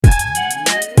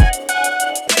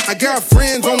I got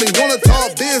friends only wanna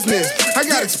talk business. I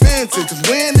got expensive, cause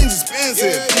winning's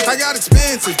expensive. I got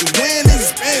expensive, cause winning's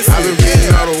expensive. I've been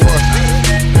getting out of work,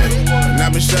 and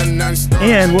I've been shutting down stores.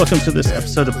 And welcome to this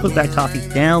episode of Put That Coffee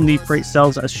Down, the Freight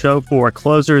Sales Show for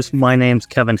closers. My name's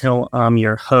Kevin Hill. I'm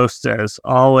your host as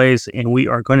always, and we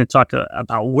are going to talk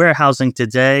about warehousing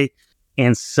today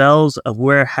and sales of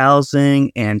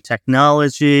warehousing and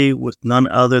technology with none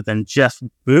other than Jeff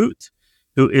Boot,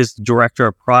 who is the Director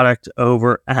of Product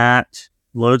over at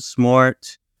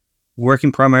LoadSmart, working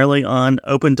primarily on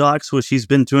OpenDocs, which he's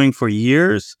been doing for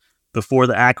years before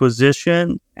the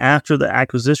acquisition. After the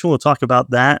acquisition, we'll talk about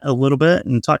that a little bit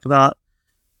and talk about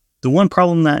the one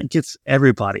problem that gets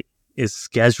everybody is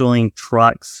scheduling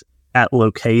trucks at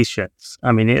locations.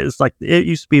 I mean, it's like, it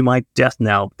used to be my death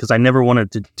knell because I never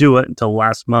wanted to do it until the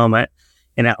last moment,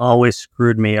 and it always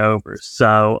screwed me over.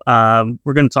 So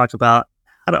we're going to talk about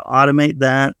how to automate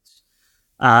that,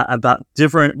 about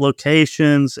different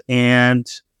locations and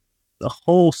the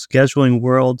whole scheduling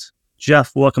world.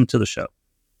 Jeff, welcome to the show.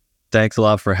 Thanks a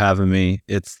lot for having me.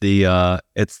 It's the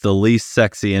least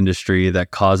sexy industry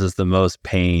that causes the most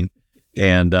pain,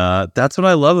 and that's what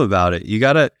I love about it. You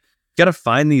gotta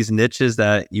find these niches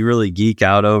that you really geek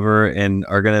out over and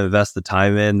are going to invest the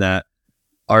time in, that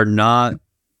are not,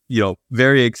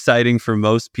 very exciting for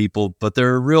most people, but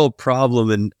they're a real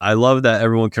problem. And I love that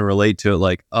everyone can relate to it.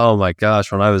 Like, oh my gosh,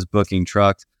 when I was booking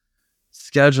trucks,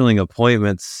 scheduling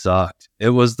appointments sucked.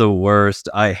 It was the worst.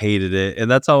 I hated it. And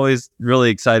that's always really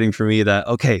exciting for me that,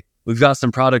 okay, we've got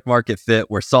some product market fit.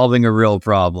 We're solving a real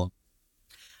problem.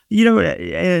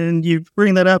 And you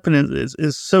bring that up, and it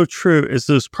is so true, is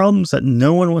those problems that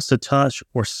no one wants to touch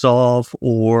or solve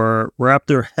or wrap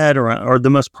their head around are the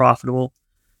most profitable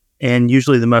and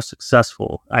usually the most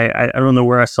successful. I don't know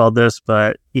where I saw this,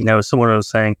 but, someone was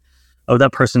saying, oh,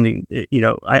 that person,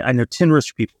 I know 10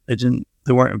 rich people.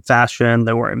 They weren't in fashion.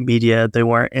 They weren't in media. They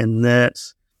weren't in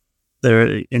this.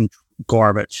 They're in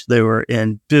garbage. They were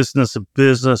in business,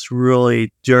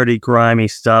 really dirty, grimy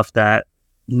stuff that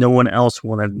no one else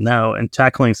wanted to know. And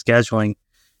tackling scheduling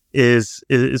is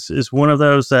one of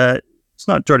those that it's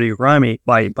not dirty or grimy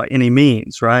by any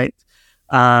means, right?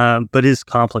 But is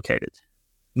complicated.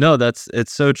 No,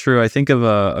 it's so true. I think of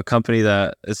a company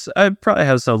that probably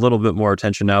has a little bit more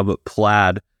attention now, but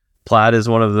Plaid is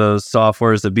one of those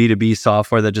softwares, the B2B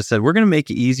software that just said, we're going to make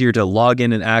it easier to log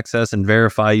in and access and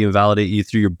verify you and validate you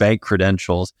through your bank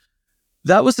credentials.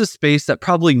 That was a space that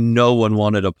probably no one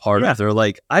wanted a part of. They're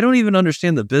like, I don't even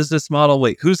understand the business model.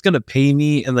 Wait, who's going to pay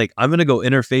me? And like, I'm going to go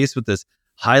interface with this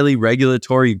highly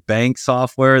regulatory bank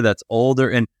software that's older.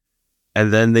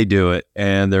 And then they do it.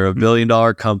 And they're $1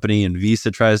 billion company, and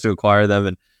Visa tries to acquire them.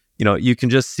 And, you can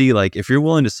just see, like, if you're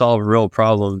willing to solve real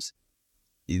problems,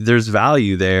 there's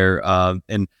value there.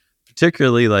 And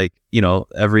particularly, like,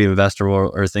 every investor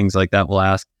or things like that will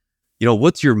ask,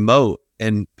 what's your moat?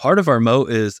 And part of our moat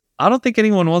is, I don't think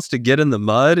anyone wants to get in the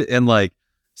mud and like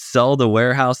sell the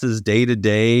warehouses day to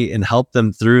day and help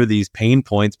them through these pain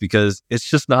points, because it's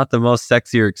just not the most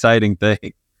sexy or exciting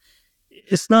thing.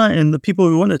 It's not, and the people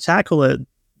who want to tackle it,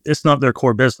 it's not their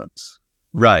core business.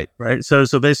 Right. So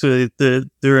basically,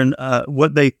 they're in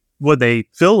what they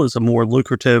feel is a more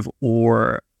lucrative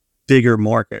or bigger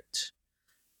market.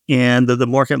 And the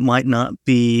market might not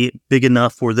be big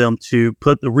enough for them to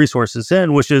put the resources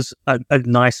in, which is a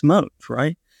nice moat,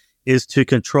 right? Is to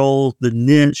control the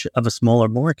niche of a smaller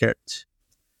market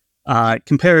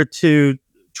compared to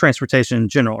transportation in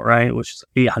general, right? Which is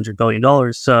 $800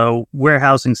 billion. So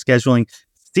warehousing, scheduling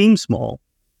seems small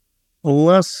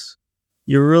unless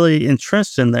you're really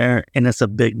entrenched in there and it's a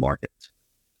big market.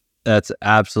 That's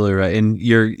absolutely right. And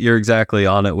you're exactly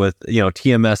on it with,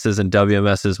 TMSs and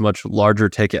WMSs, much larger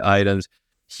ticket items,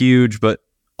 huge, but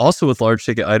also with large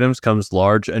ticket items comes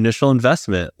large initial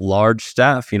investment, large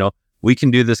staff. We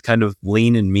can do this kind of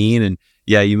lean and mean. And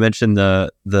yeah, you mentioned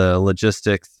the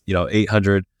logistics,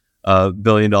 $800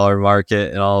 billion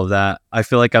market and all of that. I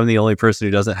feel like I'm the only person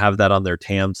who doesn't have that on their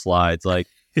TAM slides, like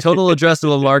total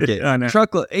addressable market,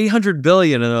 truckload, 800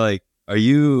 billion. And they're like, are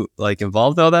you like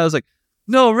involved in all that? I was like,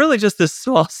 no, really just this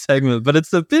small segment, but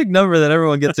it's a big number that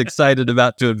everyone gets excited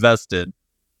about to invest in.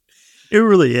 It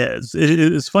really is.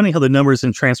 It's funny how the numbers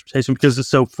in transportation, because it's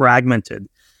so fragmented,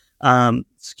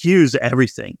 skews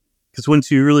everything. Because once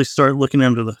you really start looking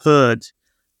under the hood,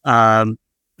 and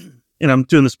I'm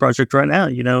doing this project right now,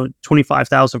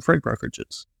 25,000 freight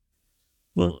brokerages.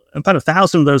 Well, about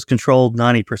 1,000 of those control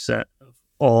 90% of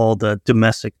all the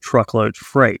domestic truckload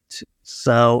freight.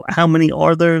 So how many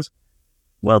are there?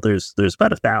 Well, there's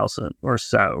about 1,000 or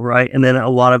so, right? And then a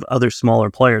lot of other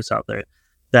smaller players out there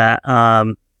that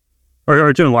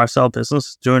are doing lifestyle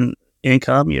business, doing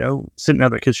income, sitting at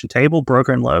their kitchen table,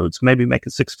 brokering loads, maybe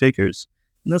making six figures.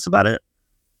 And that's about it.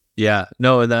 Yeah.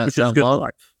 No, and Which is good for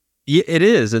life. Yeah, it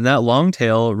is. And that long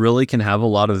tail really can have a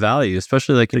lot of value,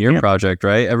 especially like in your project,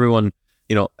 right? Everyone,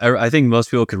 I think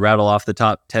most people could rattle off the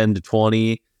top 10 to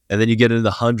 20, and then you get into the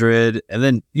 100, and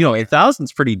then,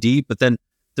 1,000's pretty deep, but then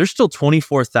there's still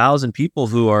 24,000 people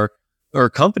or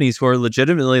companies who are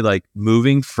legitimately like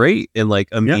moving freight in like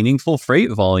a meaningful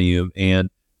freight volume, and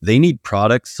they need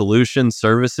products, solutions,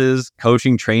 services,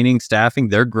 coaching, training, staffing.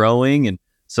 They're growing. And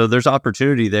so there's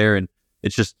opportunity there. And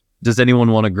it's just, does anyone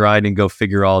want to grind and go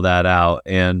figure all that out?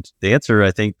 And the answer,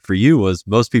 I think, for you was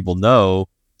most people know.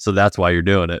 So that's why you're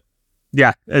doing it.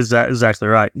 Yeah, exactly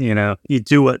right. You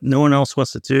do what no one else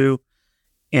wants to do,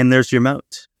 and there's your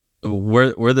moat.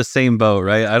 We're the same boat,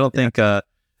 right? I don't think I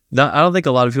don't think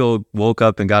a lot of people woke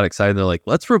up and got excited. They're like,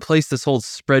 let's replace this whole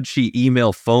spreadsheet,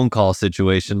 email, phone call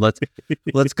situation. Let's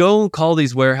go call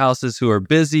these warehouses who are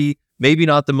busy, maybe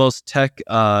not the most tech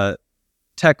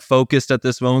focused at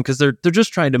this moment, because they're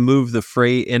just trying to move the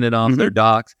freight in and off their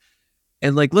docks.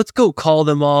 And like, let's go call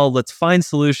them all. Let's find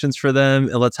solutions for them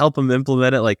and let's help them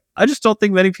implement it. Like, I just don't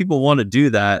think many people want to do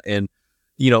that. And,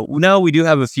 now we do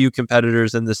have a few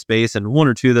competitors in this space and one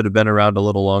or two that have been around a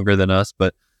little longer than us,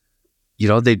 but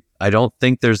I don't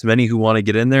think there's many who want to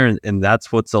get in there, and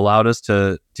that's what's allowed us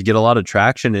to get a lot of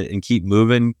traction and keep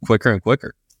moving quicker and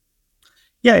quicker.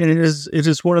 Yeah, and it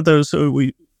is one of those. So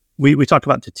we talk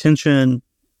about detention,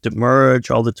 demurrage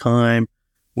all the time.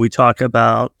 We talk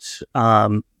about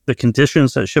the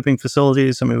conditions at shipping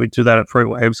facilities. I mean, we do that at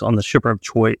FreightWaves on the shipper of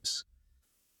choice.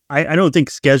 I don't think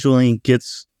scheduling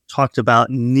gets talked about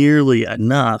nearly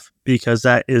enough, because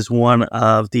that is one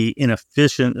of the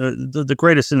the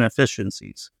greatest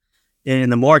inefficiencies in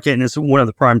the market, and it's one of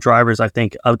the prime drivers, I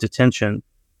think, of detention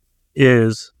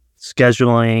is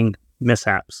scheduling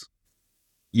mishaps.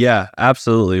 Yeah,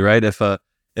 absolutely, right. If a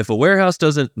warehouse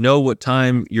doesn't know what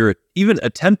time you're even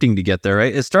attempting to get there,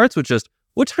 right? It starts with just,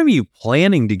 what time are you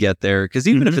planning to get there? Because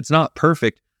even if it's not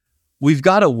perfect, we've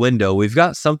got a window, we've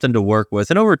got something to work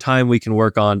with. And over time, we can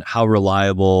work on how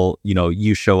reliable,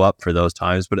 you show up for those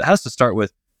times. But it has to start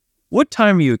with, what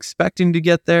time are you expecting to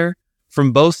get there,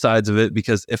 from both sides of it?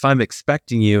 Because if I'm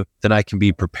expecting you, then I can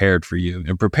be prepared for you.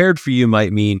 And prepared for you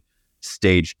might mean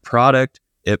staged product.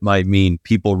 It might mean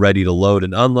people ready to load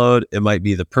and unload. It might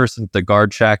be the person at the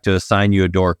guard shack to assign you a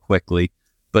door quickly.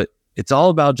 But it's all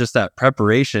about just that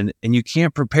preparation, and you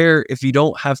can't prepare if you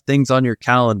don't have things on your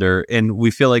calendar. And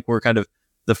we feel like we're kind of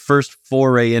the first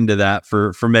foray into that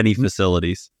for many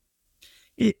facilities.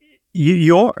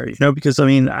 You are, because I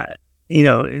mean,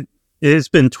 it's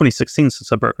been 2016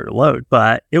 since I brokered a load,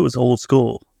 but it was old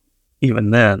school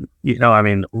even then.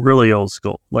 Really old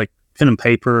school, like pen and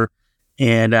paper,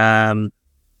 and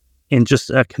just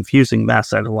a confusing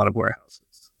mess at a lot of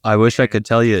warehouses. I wish I could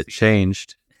tell you it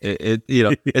changed.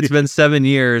 It's been 7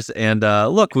 years, and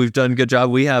look, we've done a good job.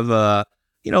 We have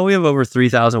we have over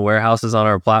 3,000 warehouses on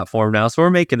our platform now, so we're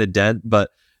making a dent.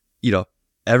 But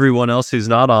everyone else who's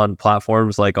not on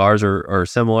platforms like ours or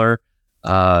similar,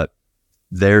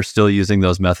 they're still using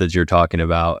those methods you're talking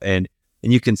about, and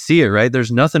you can see it, right?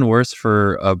 There's nothing worse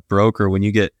for a broker when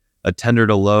you get a tender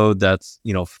to load that's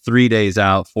 3 days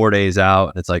out, 4 days out,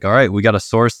 and it's like, all right, we got to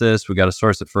source this, we got to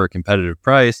source it for a competitive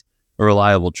price, a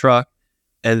reliable truck.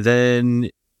 And then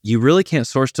you really can't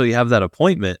source till you have that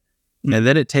appointment. And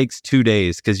then it takes 2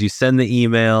 days, because you send the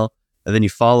email and then you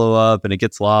follow up and it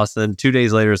gets lost. And then 2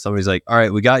 days later, somebody's like, all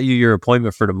right, we got you your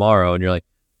appointment for tomorrow. And you're like,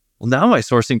 well, now my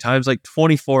sourcing time's like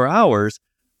 24 hours.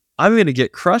 I'm going to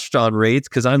get crushed on rates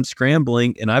because I'm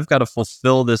scrambling and I've got to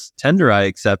fulfill this tender I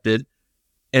accepted.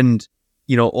 And,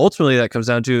 ultimately that comes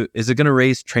down to, is it going to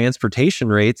raise transportation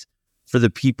rates for the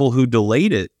people who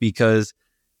delayed it? Because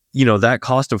that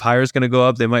cost of hire is going to go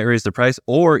up. They might raise the price,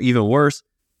 or even worse,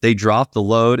 they drop the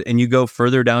load and you go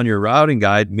further down your routing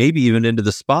guide, maybe even into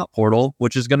the spot portal,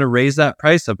 which is going to raise that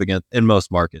price up again in most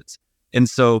markets. And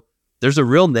so there's a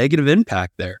real negative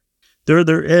impact there.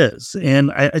 There is.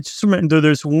 And I just remember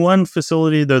there's one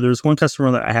facility, there's one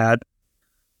customer that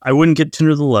I wouldn't get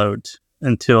tender the load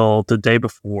until the day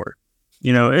before.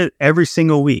 Every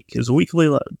single week is a weekly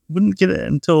load. Wouldn't get it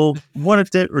until 1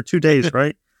 or 2 days,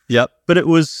 right? Yep. But it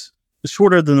was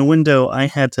shorter than the window. I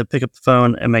had to pick up the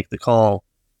phone and make the call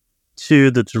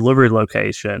to the delivery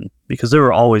location, because they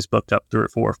were always booked up 3 or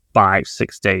 4, 5,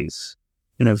 6 days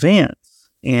in advance.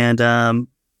 And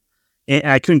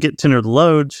I couldn't get tender the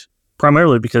load,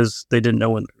 primarily because they didn't know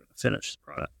when they were going to finish the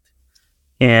product.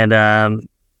 And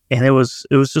it was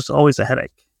just always a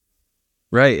headache.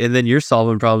 Right. And then you're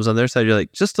solving problems on their side. You're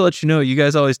like, just to let you know, you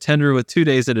guys always tender with 2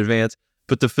 days in advance,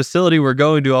 but the facility we're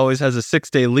going to always has a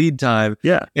 6-day lead time.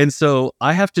 Yeah. And so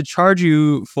I have to charge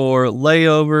you for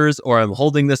layovers, or I'm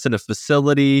holding this in a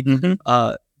facility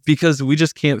because we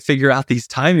just can't figure out these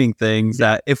timing things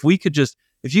that if you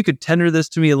could tender this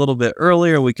to me a little bit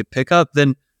earlier, we could pick up,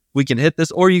 then we can hit this.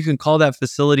 Or you can call that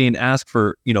facility and ask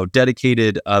for,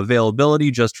 dedicated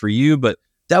availability just for you. But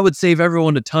that would save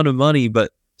everyone a ton of money.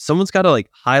 But someone's got to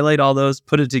highlight all those,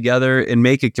 put it together, and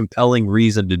make a compelling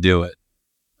reason to do it.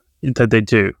 That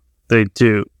they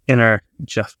do in our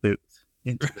Jeff Booth.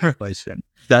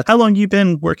 How long you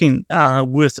been working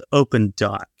with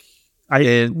OpenDoc?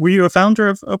 Were you a founder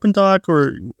of OpenDoc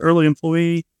or early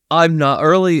employee? I'm not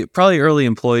early. Probably early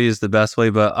employee is the best way,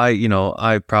 but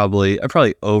I probably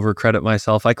overcredit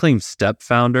myself. I claim step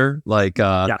founder. We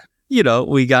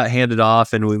got handed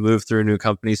off and we moved through a new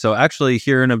company. So actually,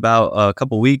 here in about a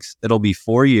couple weeks, it'll be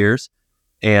 4 years,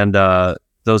 and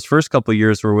those first couple of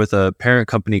years were with a parent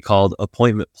company called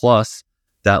Appointment Plus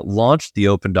that launched the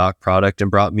OpenDoc product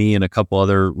and brought me and a couple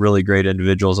other really great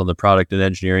individuals on the product and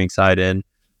engineering side in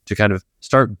to kind of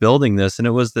start building this. And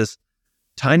it was this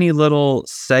tiny little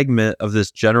segment of this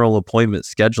general appointment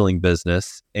scheduling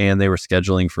business. And they were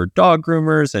scheduling for dog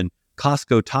groomers and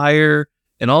Costco tire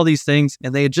and all these things.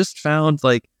 And they had just found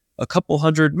a couple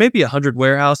hundred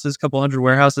warehouses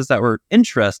that were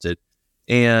interested.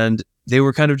 And they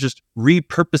were kind of just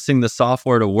repurposing the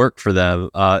software to work for them.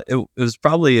 It was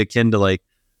probably akin to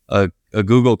a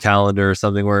Google Calendar or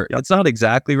something where it's not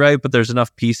exactly right, but there's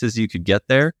enough pieces you could get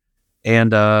there.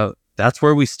 And that's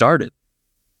where we started.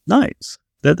 Nice.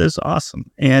 That is awesome.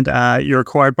 And you're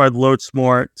acquired by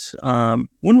LoadSmart.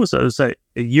 When was that? Was that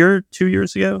a year, 2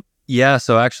 years ago? Yeah.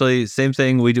 So actually, same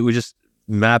thing. We just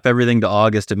map everything to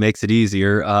August. It makes it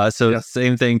easier.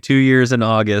 Same thing. 2 years in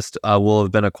August, we'll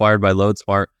have been acquired by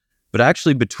LoadSmart. But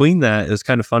actually, between that, it was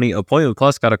kind of funny. Appointment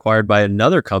Plus got acquired by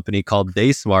another company called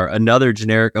DaySmart, another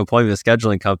generic appointment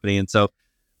scheduling company. And so,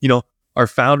 our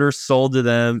founders sold to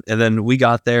them, and then we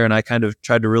got there, and I kind of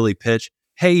tried to really pitch,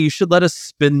 hey, you should let us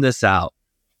spin this out.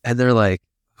 And they're like,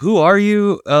 who are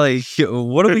you?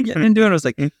 What are we getting into? And I was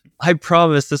like, I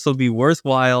promise this will be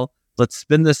worthwhile. Let's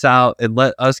spin this out and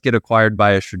let us get acquired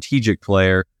by a strategic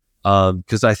player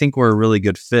because I think we're a really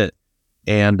good fit.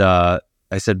 And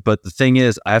I said, but the thing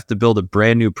is, I have to build a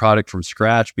brand new product from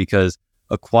scratch because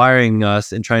acquiring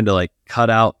us and trying to cut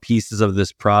out pieces of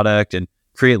this product and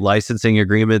create licensing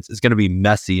agreements is going to be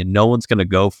messy and no one's going to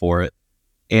go for it.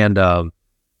 And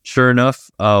sure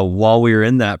enough, while we were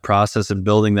in that process and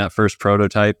building that first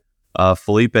prototype,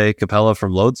 Felipe Capella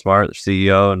from LoadSmart, the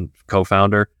CEO and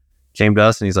co-founder, came to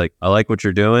us and he's like, I like what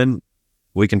you're doing.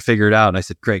 We can figure it out. And I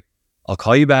said, great. I'll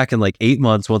call you back in 8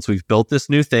 months once we've built this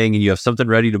new thing and you have something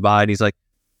ready to buy. And he's like,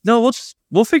 no,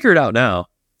 we'll figure it out now.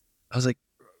 I was like,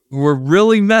 we're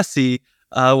really messy.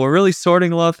 We're really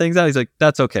sorting a lot of things out. He's like,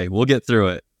 that's okay. We'll get through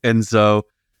it. And so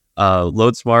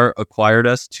LoadSmart acquired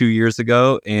us 2 years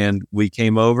ago and we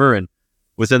came over, and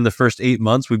within the first 8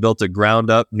 months, we built a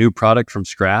ground up new product from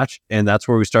scratch. And that's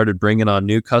where we started bringing on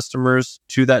new customers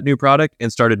to that new product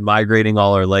and started migrating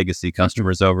all our legacy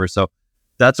customers over. So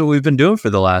that's what we've been doing for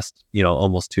the last,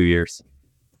 almost 2 years.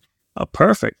 Oh,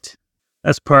 perfect.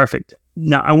 That's perfect.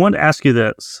 Now, I want to ask you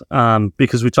this,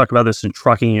 because we talk about this in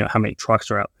trucking, how many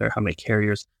trucks are out there, how many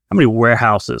carriers, how many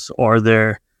warehouses are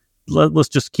there? Let's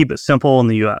just keep it simple in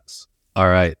the U.S. All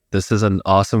right. This is an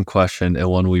awesome question and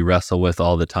one we wrestle with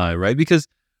all the time, right? Because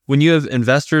when you have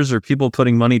investors or people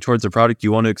putting money towards a product,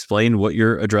 you want to explain what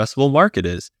your addressable market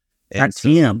is. And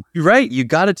TM. Right. You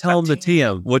got to tell them the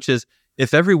TM, which is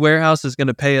if every warehouse is going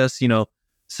to pay us, $6,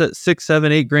 $7,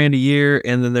 $8,000 a year,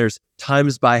 and then there's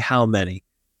times by how many.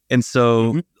 And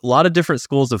so a lot of different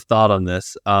schools of thought on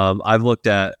this. I've looked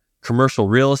at commercial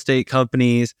real estate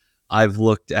companies. I've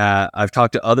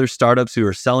talked to other startups who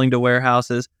are selling to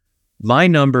warehouses. My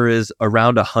number is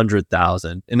around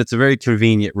 100,000, and it's a very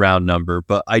convenient round number,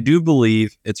 but I do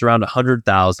believe it's around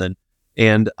 100,000.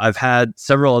 And I've had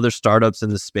several other startups in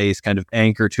the space kind of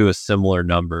anchor to a similar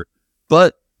number.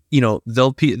 But,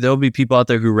 there'll be people out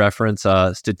there who reference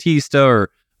Statista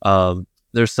or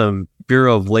there's some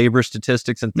Bureau of Labor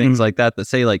statistics and things like that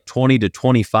say 20 to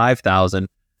 25,000.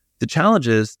 The challenge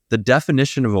is the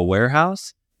definition of a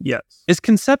warehouse is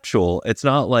conceptual. It's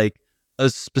not like a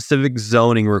specific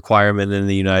zoning requirement in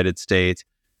the United States.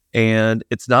 And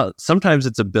it's not, sometimes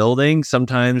it's a building,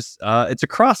 sometimes it's a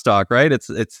cross dock, right?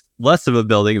 It's less of a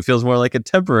building. It feels more like a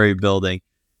temporary building.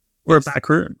 Or a back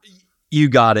room. You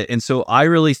got it. And so I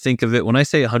really think of it, when I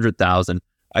say 100,000,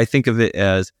 I think of it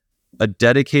as a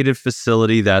dedicated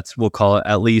facility that's, we'll call it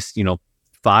at least,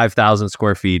 5,000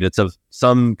 square feet. It's of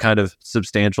some kind of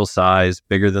substantial size,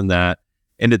 bigger than that.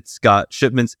 and it's got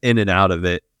shipments in and out of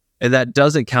it. And that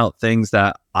doesn't count things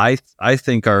that I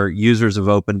think are users of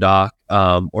OpenDoc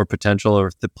or potential,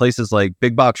 or the places like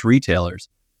big box retailers.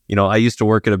 I used to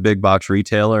work at a big box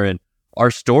retailer, and our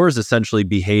stores essentially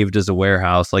behaved as a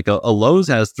warehouse. Like a Lowe's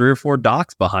has 3 or 4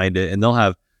 docks behind it, and they'll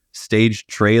have staged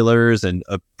trailers and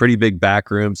a pretty big back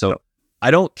room. So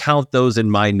I don't count those in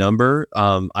my number.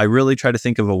 I really try to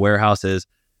think of a warehouse as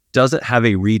doesn't have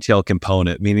a retail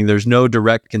component, meaning there's no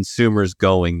direct consumers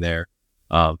going there.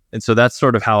 And so that's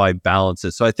sort of how I balance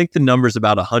it. So I think the number's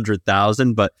about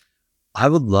 100,000, but I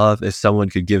would love if someone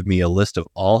could give me a list of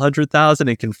all 100,000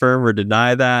 and confirm or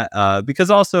deny that, because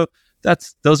also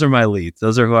those are my leads.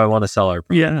 Those are who I want to sell our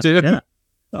product to. Yeah.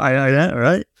 I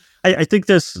right. I think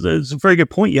that's a very good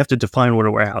point. You have to define what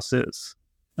a warehouse is,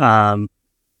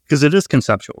 because it is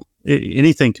conceptual.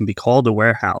 Anything can be called a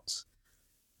warehouse,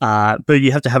 but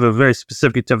you have to have a very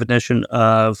specific definition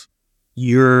of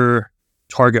your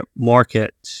target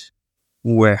market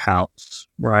warehouse,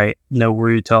 right?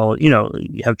 Retail,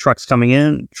 you have trucks coming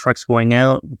in, trucks going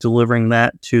out, delivering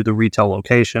that to the retail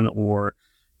location or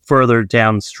further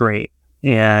downstream.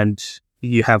 And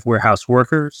you have warehouse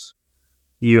workers,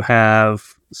 you have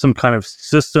some kind of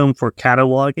system for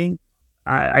cataloging.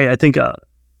 I think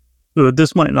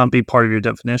this might not be part of your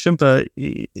definition, but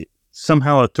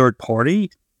somehow a third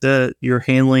party that you're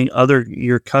handling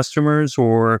your customers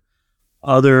or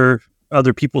other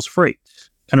people's freight,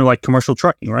 kind of like commercial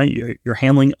trucking, right? You're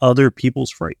handling other people's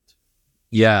freight.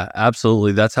 Yeah,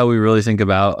 absolutely. That's how we really think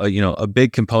about, a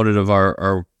big component of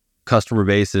our customer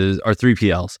base is our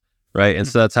 3PLs, right? And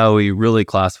so that's how we really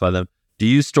classify them. Do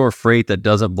you store freight that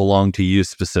doesn't belong to you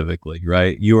specifically,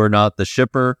 right? You are not the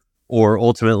shipper or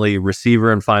ultimately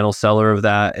receiver and final seller of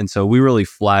that. And so we really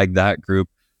flag that group.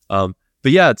 But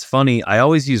yeah, it's funny. I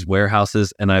always use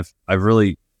warehouses, and I've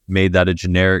really made that a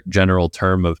general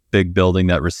term of big building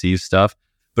that receives stuff.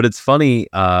 But it's funny,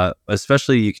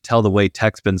 especially you can tell the way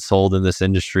tech's been sold in this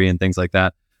industry and things like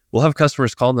that. We'll have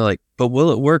customers call and they're like, but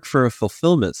will it work for a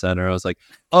fulfillment center? I was like,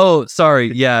 oh, sorry.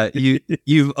 Yeah,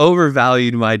 you've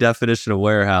overvalued my definition of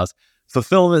warehouse.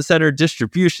 Fulfillment center,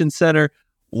 distribution center,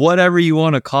 whatever you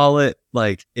want to call it.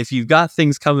 Like, if you've got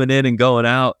things coming in and going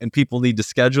out and people need to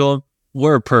schedule them,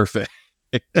 we're perfect.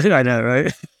 I know,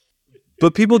 right?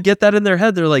 But people get that in their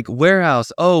head. They're like,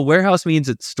 warehouse. Oh, warehouse means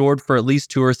it's stored for at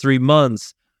least 2 or 3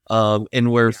 months.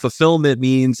 And where fulfillment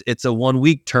means it's a 1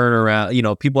 week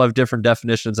turnaround. People have different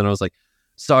definitions. And I was like,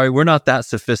 sorry, we're not that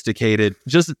sophisticated.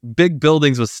 Just big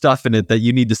buildings with stuff in it that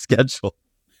you need to schedule.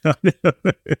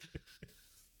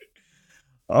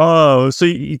 Oh, so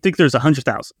you think there's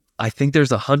 100,000? I think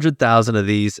there's 100,000 of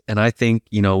these. And I think,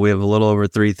 we have a little over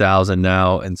 3,000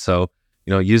 now. And so,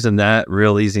 using that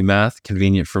real easy math,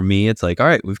 convenient for me, it's like, all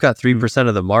right, we've got 3%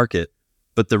 of the market.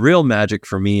 But the real magic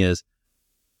for me is,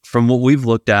 from what we've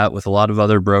looked at with a lot of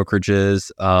other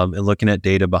brokerages and looking at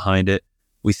data behind it,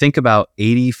 we think about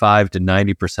 85 to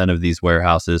 90% of these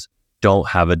warehouses don't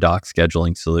have a dock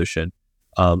scheduling solution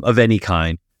of any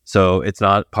kind. So it's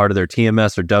not part of their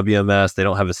TMS or WMS. They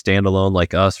don't have a standalone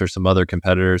like us or some other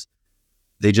competitors.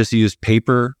 They just use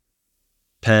paper,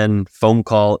 pen, phone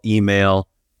call, email,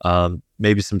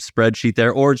 maybe some spreadsheet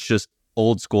there, or it's just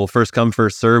old school, first come,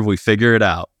 first serve. We figure it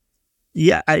out.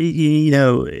 Yeah,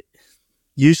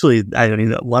 usually,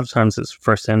 a lot of times it's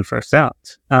first in, first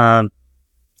out.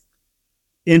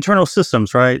 Internal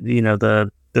systems, right?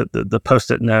 The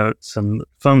post-it notes and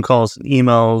phone calls and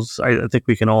emails. I think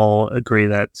we can all agree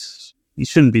that you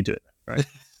shouldn't be doing that, right?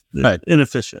 Right.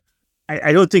 Inefficient.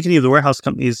 I don't think any of the warehouse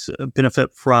companies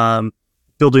benefit from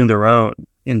building their own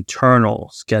internal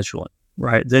scheduling,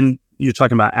 right? Then you're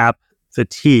talking about app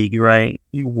fatigue, right?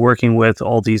 You're working with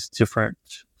all these different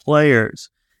players.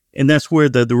 And that's where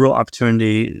the real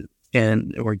opportunity,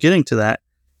 and we're getting to that,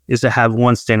 is to have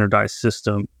one standardized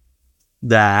system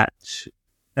that,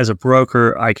 as a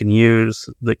broker, I can use,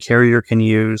 the carrier can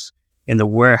use, and the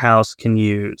warehouse can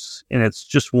use. And it's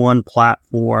just one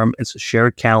platform. It's a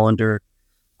shared calendar,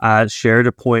 shared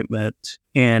appointment,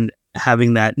 and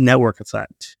having that network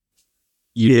effect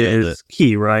is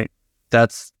key, right?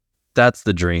 That's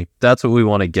the dream. That's what we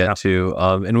want to get to.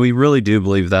 And we really do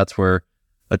believe that's where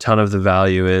a ton of the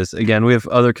value is. Again, we have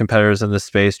other competitors in this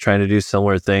space trying to do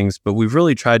similar things, but we've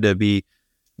really tried to be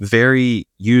very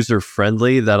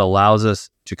user-friendly that allows us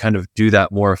to kind of do that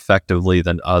more effectively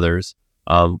than others.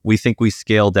 We think we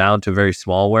scale down to very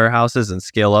small warehouses and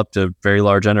scale up to very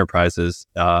large enterprises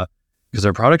because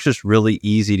our product's just really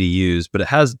easy to use, but it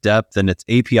has depth and it's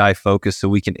API focused, so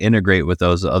we can integrate with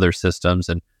those other systems.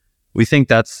 And we think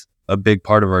that's a big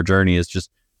part of our journey, is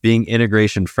just being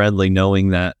integration friendly, knowing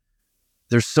that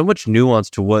there's so much nuance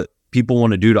to what people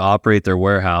want to do to operate their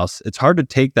warehouse, it's hard to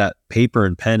take that paper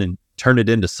and pen and turn it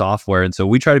into software. And so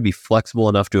we try to be flexible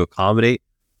enough to accommodate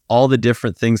all the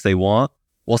different things they want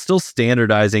while still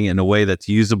standardizing it in a way that's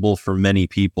usable for many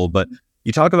people. But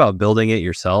you talk about building it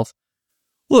yourself.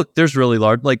 Look, there's really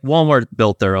large, like Walmart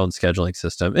built their own scheduling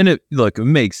system, and it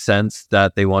makes sense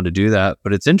that they want to do that.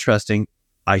 But it's interesting.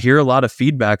 I hear a lot of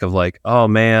feedback of like, oh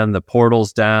man, the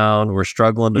portal's down. We're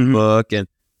struggling to book, and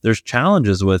there's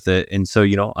challenges with it. And so,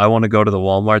 I want to go to the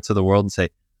Walmarts of the world and say,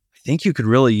 I think you could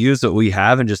really use what we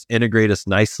have and just integrate us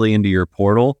nicely into your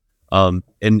portal, and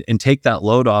take that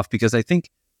load off. Because I think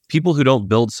people who don't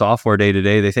build software day to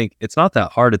day, they think it's not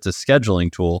that hard. It's a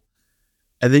scheduling tool.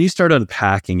 And then you start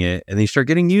unpacking it, and then you start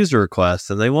getting user requests,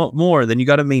 and they want more. Then you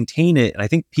got to maintain it. And I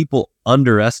think people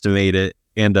underestimate it.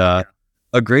 And a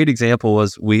great example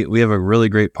was we have a really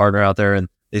great partner out there, and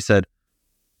they said,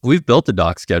 we've built a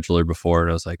doc scheduler before.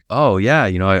 And I was like, oh yeah,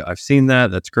 I've seen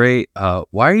that. That's great.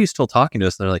 Why are you still talking to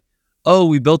us? And they're like, oh,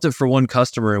 we built it for one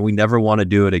customer and we never want to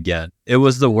do it again. It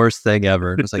was the worst thing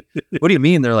ever. And I was like, what do you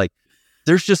mean? They're like,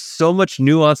 there's just so much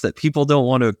nuance that people don't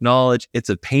want to acknowledge. It's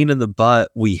a pain in the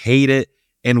butt. We hate it.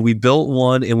 And we built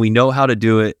one and we know how to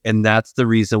do it. And that's the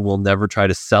reason we'll never try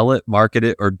to sell it, market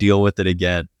it, or deal with it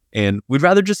again. And we'd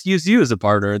rather just use you as a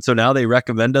partner. And so now they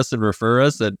recommend us and refer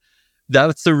us. And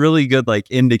that's a really good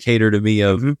indicator to me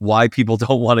of why people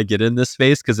don't want to get in this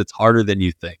space, because it's harder than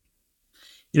you think.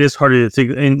 It is harder to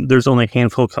think. And there's only a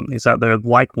handful of companies out there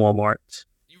like Walmart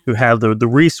who have the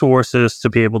resources to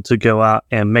be able to go out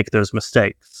and make those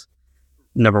mistakes.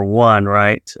 Number one,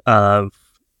 right?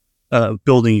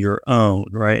 Building your own,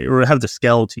 right? Or have the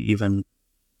scale to even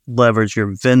leverage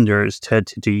your vendors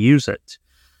to use it.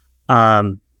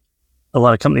 A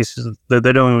lot of companies,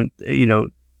 they don't,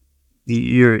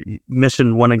 you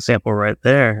mentioned one example right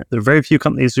there. There are very few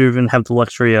companies who even have the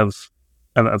luxury of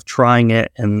trying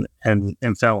it and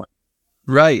failing.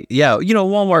 Right. Yeah.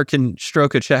 Walmart can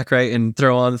stroke a check, right, and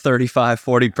throw on 35,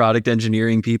 40 product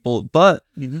engineering people. But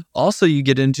also you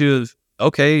get into,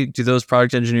 okay, do those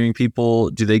product engineering people,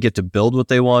 do they get to build what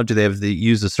they want? Do they have to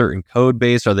use a certain code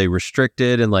base? Are they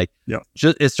restricted? And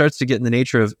it starts to get in the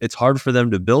nature of, it's hard for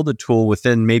them to build a tool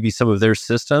within maybe some of their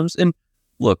systems. And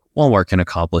look, Walmart can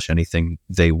accomplish anything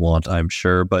they want, I'm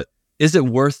sure. But is it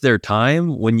worth their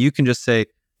time when you can just say,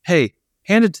 hey,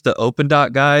 hand it to the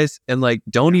OpenDoc guys and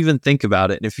don't even think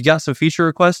about it. And if you got some feature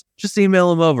requests, just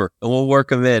email them over and we'll work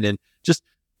them in. And just,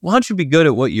 why don't you be good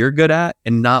at what you're good at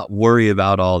and not worry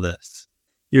about all this?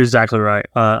 You're exactly right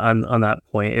on that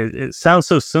point. It sounds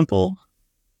so simple,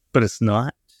 but it's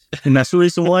not. And that's the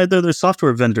reason why there's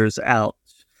software vendors out,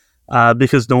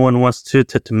 because no one wants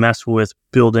to mess with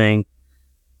building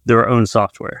their own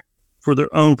software for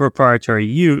their own proprietary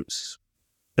use,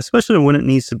 especially when it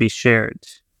needs to be shared.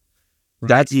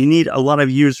 Right? You need a lot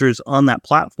of users on that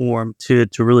platform to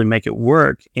really make it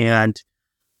work. And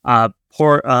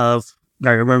part of,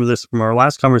 I remember this from our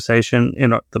last conversation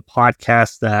in the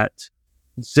podcast that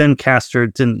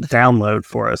Zencaster didn't download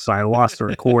for us, so I lost the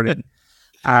recording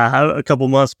a couple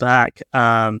months back,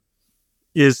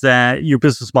 is that your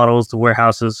business model is the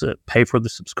warehouses pay for the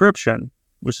subscription,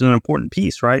 which is an important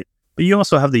piece, right? But you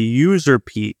also have the user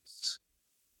piece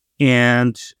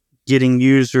and getting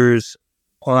users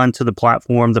onto the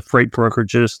platform, the freight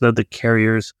brokerages, the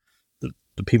carriers,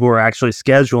 the people who are actually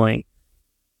scheduling,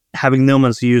 having them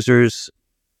as users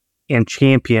and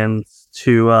champions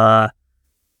to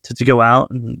go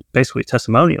out and basically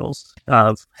testimonials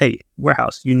of, hey,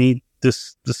 warehouse, you need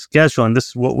this scheduling. This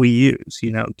is what we use.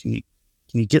 Can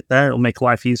you get that? It'll make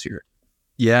life easier.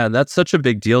 Yeah, that's such a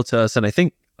big deal to us. And I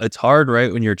think it's hard,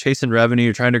 right? When you're chasing revenue,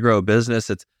 you're trying to grow a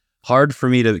business. It's hard for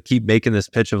me to keep making this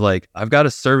pitch of I've got to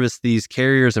service these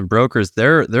carriers and brokers.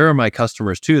 They're my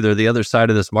customers too. They're the other side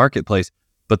of this marketplace,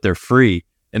 but they're free.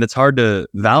 And it's hard to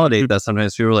validate that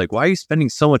sometimes. People are like, why are you spending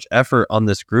so much effort on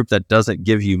this group that doesn't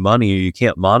give you money or you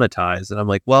can't monetize? And I'm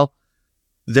like, well,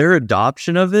 their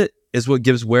adoption of it is what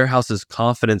gives warehouses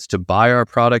confidence to buy our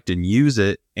product and use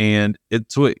it. And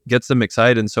it's what gets them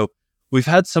excited. And so we've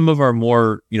had some of our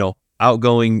more,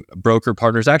 outgoing broker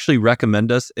partners actually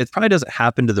recommend us. It probably doesn't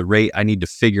happen to the rate I need to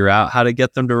figure out how to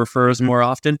get them to refer us more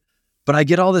often. But I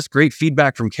get all this great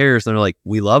feedback from carriers. And they're like,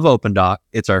 we love OpenDoc.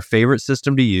 It's our favorite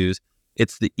system to use.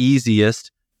 It's the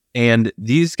easiest. And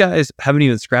these guys haven't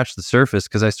even scratched the surface,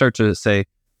 because I start to say,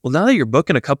 well, now that you're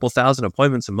booking a couple thousand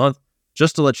appointments a month,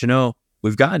 just to let you know,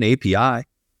 we've got an API.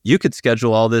 You could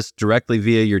schedule all this directly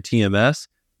via your TMS,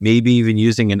 maybe even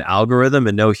using an algorithm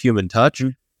and no human touch.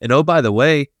 And oh, by the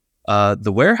way,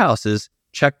 the warehouses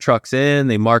check trucks in,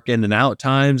 they mark in and out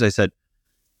times. I said,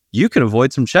 you can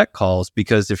avoid some check calls,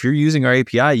 because if you're using our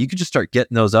API, you could just start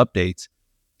getting those updates.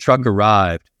 truck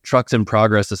arrived, truck's in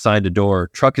progress, assigned a door,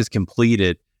 truck is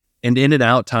completed, and in and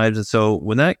out times. And so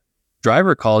when that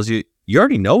driver calls you, you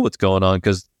already know what's going on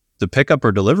because the pickup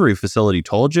or delivery facility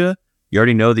told you. You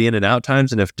already know the in and out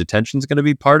times and if detention's going to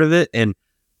be part of it. And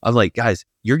I'm like, guys,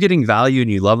 you're getting value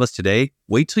and you love us today.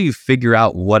 Wait till you figure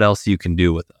out what else you can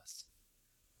do with us.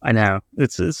 I know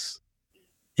it's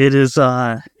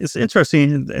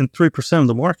interesting. In 3% of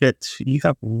the market, you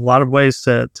have a lot of ways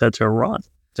to run,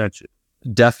 don't you?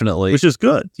 Definitely, which is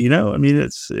good. I mean,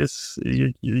 it's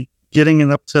you're getting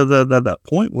it up to that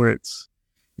point where it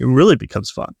really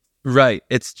becomes fun. Right.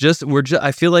 It's just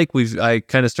I feel like I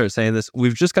kind of start saying this.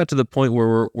 We've just got to the point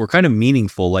where we're kind of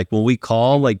meaningful. Like when we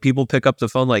call, like people pick up the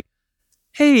phone, like,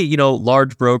 hey,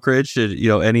 large brokerage,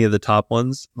 any of the top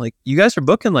ones, like you guys are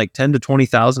booking like 10 to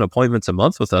 20,000 appointments a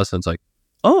month with us. And it's like,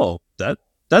 oh,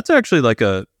 that's actually like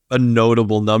a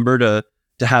notable number to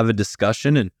have a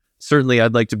discussion. And certainly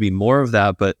I'd like to be more of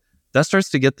that, but that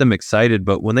starts to get them excited.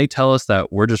 But when they tell us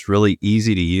that we're just really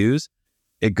easy to use,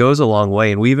 it goes a long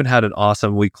way. And we even had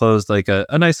we closed like a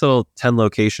nice little 10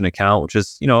 location account, which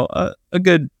is, a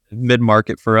good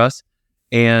mid-market for us.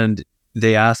 And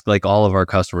they ask like all of our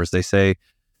customers, they say,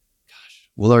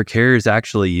 gosh, will our carriers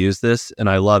actually use this? And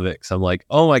I love it. Cause I'm like,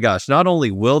 oh my gosh, not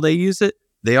only will they use it,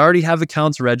 they already have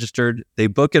accounts registered. They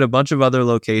book at a bunch of other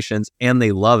locations and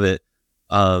they love it.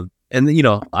 And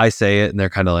I say it and they're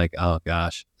kind of like, oh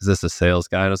gosh, is this a sales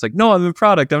guy? And I was like, no, I'm in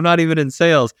product. I'm not even in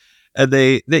sales. And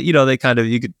they kind of,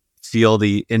 you could feel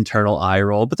the internal eye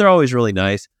roll, but they're always really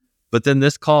nice. But then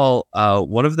this call,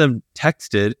 one of them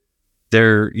texted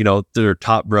their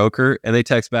top broker and they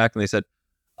text back and they said,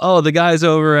 oh, the guys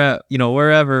over at,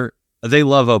 wherever, they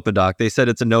love OpenDoc. They said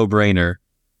it's a no-brainer.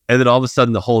 And then all of a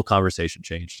sudden the whole conversation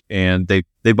changed and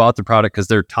they bought the product because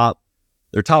their top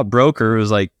broker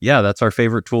was like, yeah, that's our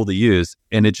favorite tool to use.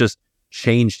 And it just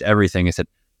changed everything. I said,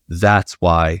 that's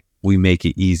why we make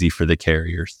it easy for the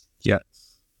carriers. Yes.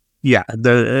 Yeah.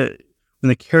 When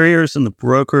the carriers and the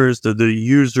brokers, the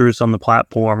users on the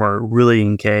platform are really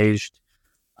engaged,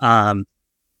 that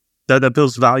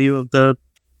builds value of the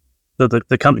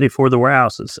company for the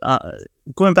warehouses.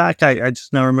 Going back, I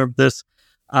just now remember this,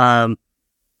 or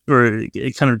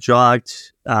it kind of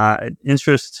jogged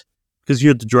interest because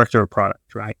you're the director of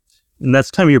product, right? And that's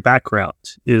kind of your background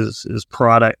is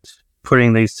product,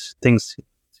 putting these things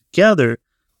together.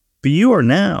 But you are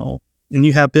now, and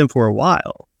you have been for a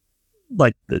while,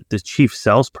 like the chief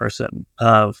salesperson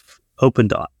of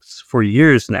OpenDocs for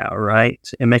years now, right?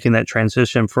 And making that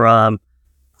transition from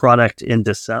product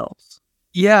into sales.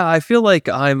 Yeah, I feel like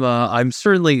I'm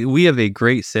certainly, we have a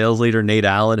great sales leader, Nate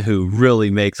Allen, who really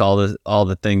makes all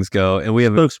the things go. And we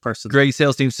have a great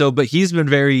sales team. So, but he's been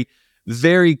very,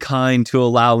 very kind to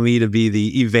allow me to be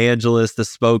the evangelist, the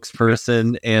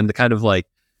spokesperson, and the kind of like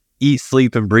eat,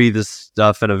 sleep, and breathe this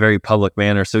stuff in a very public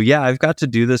manner. So yeah, I've got to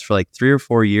do this for like 3 or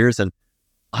 4 years and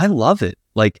I love it.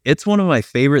 Like it's one of my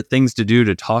favorite things to do,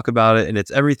 to talk about it. And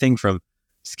it's everything from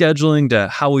scheduling to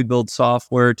how we build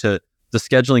software to the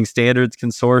scheduling standards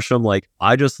consortium. Like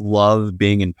I just love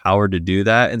being empowered to do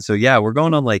that. And so, yeah, we're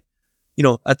going on like,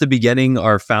 at the beginning,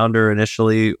 our founder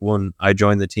initially, when I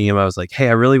joined the team, I was like, hey,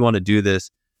 I really want to do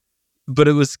this, but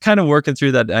it was kind of working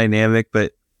through that dynamic.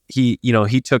 But he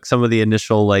took some of the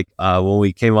initial, like when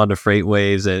we came onto Freight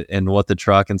Waves and What the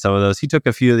Truck and some of those, he took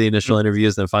a few of the initial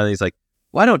interviews. And then finally he's like,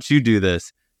 why don't you do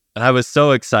this? And I was so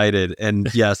excited.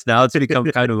 And yes, now it's become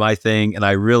kind of my thing and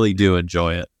I really do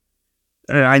enjoy it.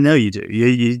 I know you do.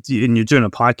 And you're doing a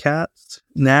podcast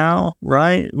now,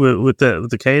 right? With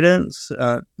the cadence.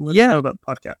 Let's know about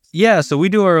podcasts. Yeah. So we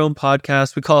do our own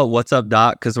podcast. We call it What's Up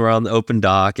Doc because we're on the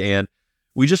OpenDoc, and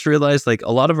we just realized like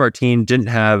a lot of our team didn't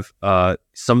have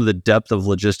some of the depth of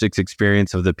logistics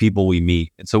experience of the people we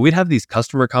meet. And so we'd have these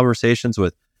customer conversations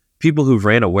with people who've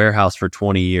ran a warehouse for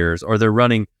 20 years, or they're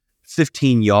running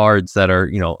 15 yards that are,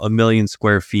 1 million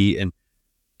square feet. And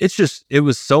it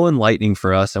was so enlightening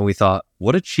for us. And we thought,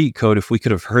 what a cheat code if we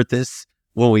could have heard this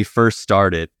when we first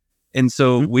started. And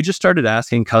so we just started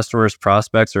asking customers,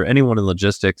 prospects, or anyone in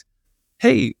logistics,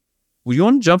 hey, would you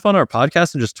want to jump on our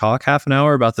podcast and just talk half an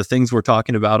hour about the things we're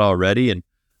talking about already?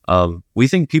 And we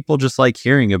think people just like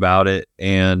hearing about it.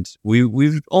 And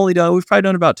we've probably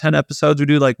done about 10 episodes. We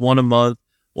do like one a month,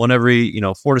 one every,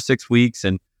 4 to 6 weeks.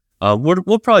 And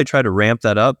we'll probably try to ramp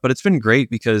that up, but it's been great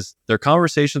because they're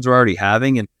conversations we're already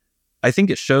having. And I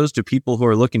think it shows to people who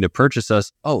are looking to purchase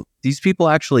us, oh, these people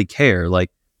actually care.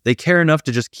 Like they care enough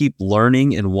to just keep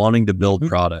learning and wanting to build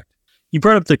product. You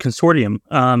brought up the consortium.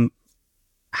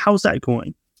 How's that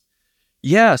going?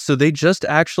 Yeah. So they just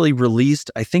actually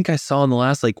released, I think I saw in the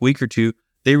last like week or two,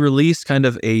 they released kind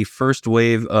of a first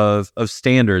wave of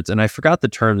standards. And I forgot the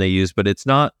term they used, but it's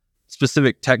not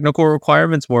specific technical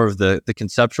requirements, more of the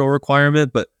conceptual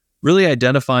requirement, but really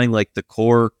identifying like the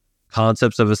core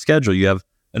concepts of a schedule. You have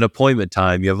an appointment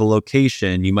time, you have a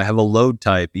location, you might have a load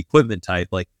type, equipment type,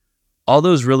 like all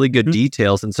those really good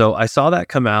details. And so I saw that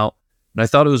come out and I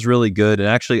thought it was really good. And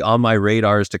actually on my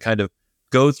radar is to kind of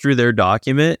go through their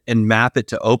document and map it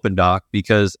to OpenDoc,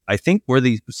 because I think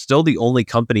we're still the only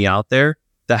company out there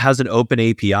that has an open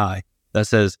API that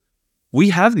says we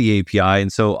have the API.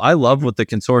 And so I love what the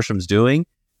consortium's doing,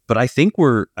 but I think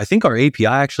our API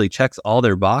actually checks all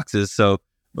their boxes. So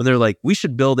when they're like, we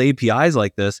should build APIs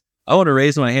like this, I want to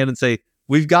raise my hand and say,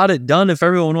 we've got it done. If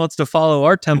everyone wants to follow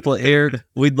our template here,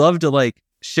 we'd love to like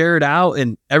share it out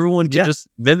and everyone can just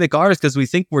mimic ours, because we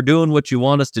think we're doing what you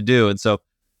want us to do. And so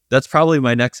that's probably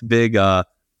my next big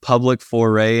public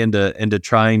foray into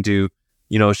trying to,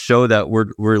 show that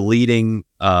we're leading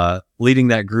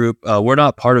that group. We're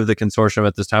not part of the consortium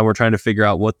at this time. We're trying to figure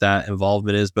out what that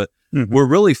involvement is, but we're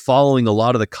really following a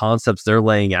lot of the concepts they're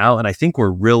laying out, and I think we're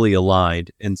really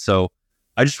aligned. And so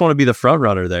I just want to be the front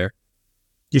runner there.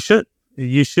 You should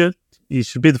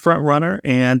be the front runner,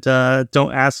 and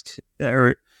don't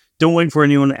wait for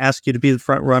anyone to ask you to be the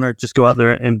front runner. Just go out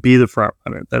there and be the front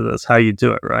runner. That's how you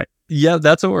do it, right? Yeah,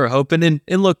 that's what we're hoping.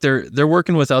 And look, they're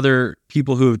working with other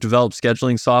people who have developed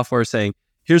scheduling software, saying,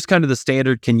 here's kind of the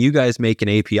standard. Can you guys make an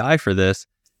API for this?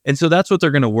 And so that's what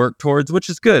they're going to work towards, which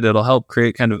is good. It'll help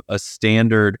create kind of a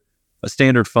standard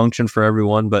function for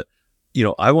everyone. But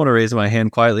I want to raise my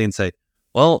hand quietly and say,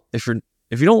 well, if you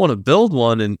don't want to build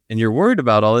one and you're worried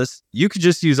about all this, you could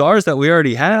just use ours that we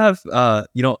already have. I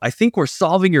think we're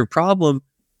solving your problem.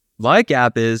 My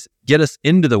gap is get us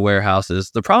into the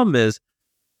warehouses. The problem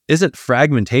isn't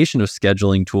fragmentation of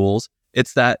scheduling tools.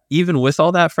 It's that even with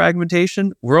all that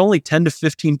fragmentation, we're only 10 to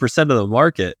 15% of the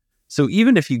market. So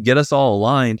even if you get us all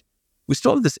aligned, we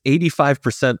still have this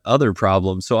 85% other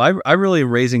problem. So I really am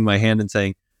raising my hand and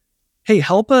saying, hey,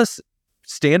 help us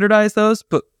standardize those.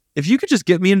 But if you could just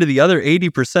get me into the other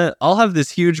 80%, I'll have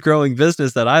this huge growing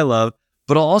business that I love,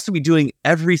 but I'll also be doing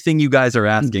everything you guys are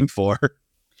asking for.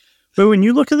 But when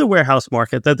you look at the warehouse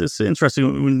market, that is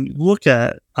interesting. When you look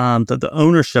at the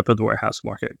ownership of the warehouse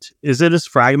market, is it as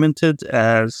fragmented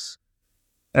as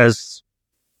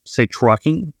say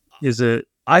trucking? Is it?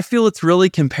 I feel it's really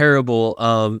comparable.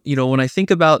 When I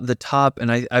think about the top, and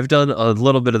I've done a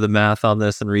little bit of the math on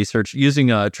this and research using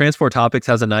Transport Topics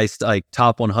has a nice like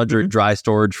top 100 dry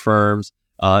storage firms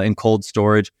and cold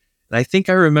storage. And I think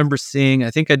I remember seeing,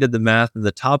 I think I did the math, and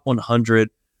the top 100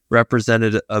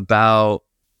 represented about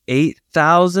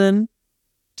 8,000,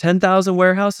 10,000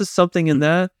 warehouses, something in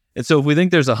that. And so if we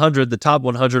think there's 100, the top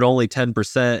 100 only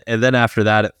 10%, and then after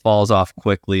that it falls off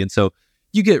quickly. And so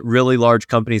you get really large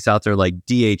companies out there like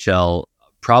DHL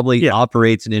probably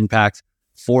operates and impacts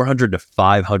 400 to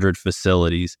 500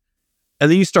 facilities.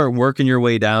 And then you start working your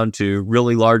way down to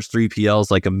really large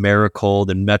 3PLs like Americold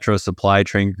and Metro Supply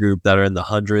Train Group that are in the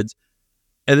hundreds.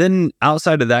 And then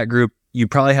outside of that group, you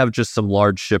probably have just some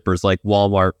large shippers like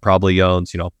Walmart probably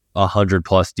owns, 100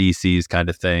 plus DCs kind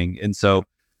of thing. And so,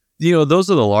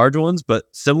 those are the large ones, but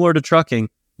similar to trucking,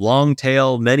 long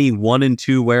tail, many 1 and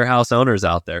 2 warehouse owners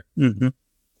out there. Mm-hmm.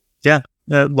 Yeah.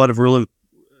 A lot of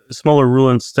smaller real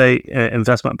estate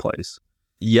investment plays.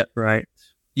 Yep. Right.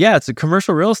 Yeah. It's a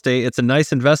commercial real estate. It's a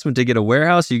nice investment to get a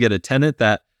warehouse. You get a tenant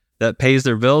that pays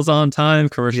their bills on time.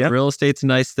 Commercial real estate's a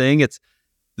nice thing.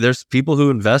 There's people who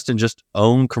invest and just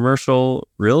own commercial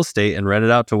real estate and rent it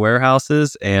out to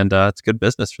warehouses, and it's good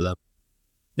business for them.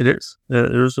 It is.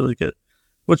 It is really good.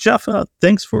 Well, Jeff,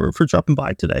 thanks for dropping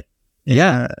by today.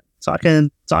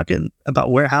 Talking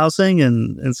about warehousing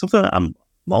and something I'm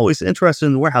always interested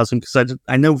in warehousing, because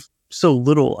I know so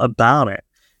little about it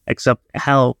except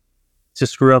how to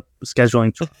screw up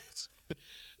scheduling trucks.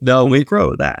 No, we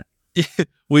grow that.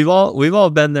 We've all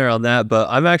been there on that, but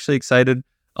I'm actually excited.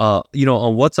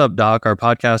 On What's Up Doc, our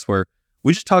podcast where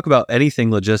we just talk about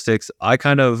anything logistics. I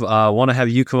kind of want to have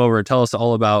you come over and tell us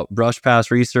all about Brush Pass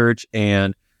research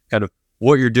and kind of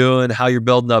what you're doing, how you're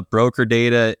building up broker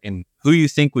data, and who you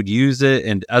think would use it.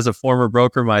 And as a former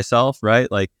broker myself, right,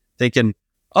 like thinking,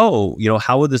 how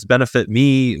would this benefit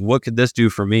me? What could this do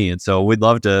for me? And so we'd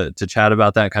love to chat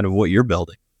about that, kind of what you're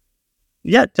building.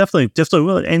 Yeah, definitely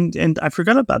will. And I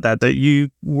forgot about that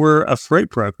you were a freight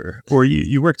broker, or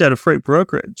you worked at a freight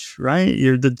brokerage, right?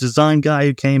 You're the design guy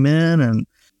who came in, and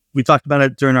we talked about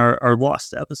it during our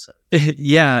Lost episode.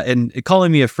 Yeah, and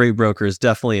calling me a freight broker is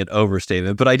definitely an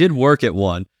overstatement, but I did work at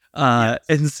one.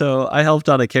 And so I helped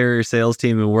on a carrier sales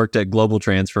team and worked at Global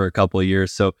Trans for a couple of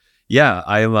years. So, yeah,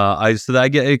 I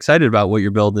get excited about what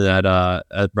you're building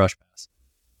at Brush Pass.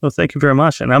 Well, thank you very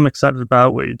much. And I'm excited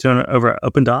about what you're doing over at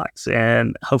Open Docs.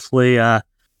 And hopefully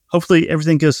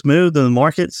everything goes smooth and the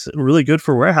market's really good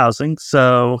for warehousing.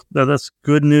 So that's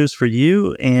good news for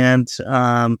you. And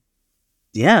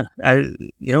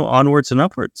onwards and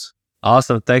upwards.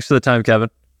 Awesome. Thanks for the time, Kevin.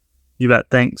 You bet.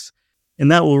 Thanks. And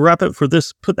that will wrap it for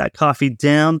this Put That Coffee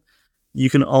Down. You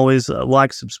can always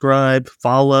like, subscribe,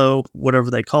 follow,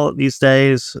 whatever they call it these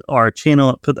days, our channel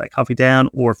at Put That Coffee Down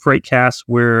or Freightcast,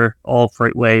 where all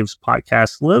Freight Waves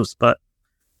podcast lives. But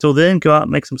till then, go out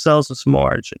and make some sales and some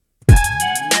margin.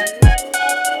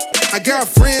 I got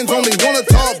friends only wanna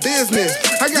talk business.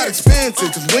 I got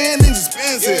expensive, cause winning's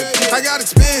expensive. I got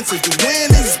expensive, cause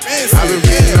winning's expensive. I've been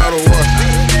reading all the work,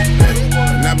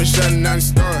 and I've been shutting down the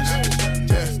stars.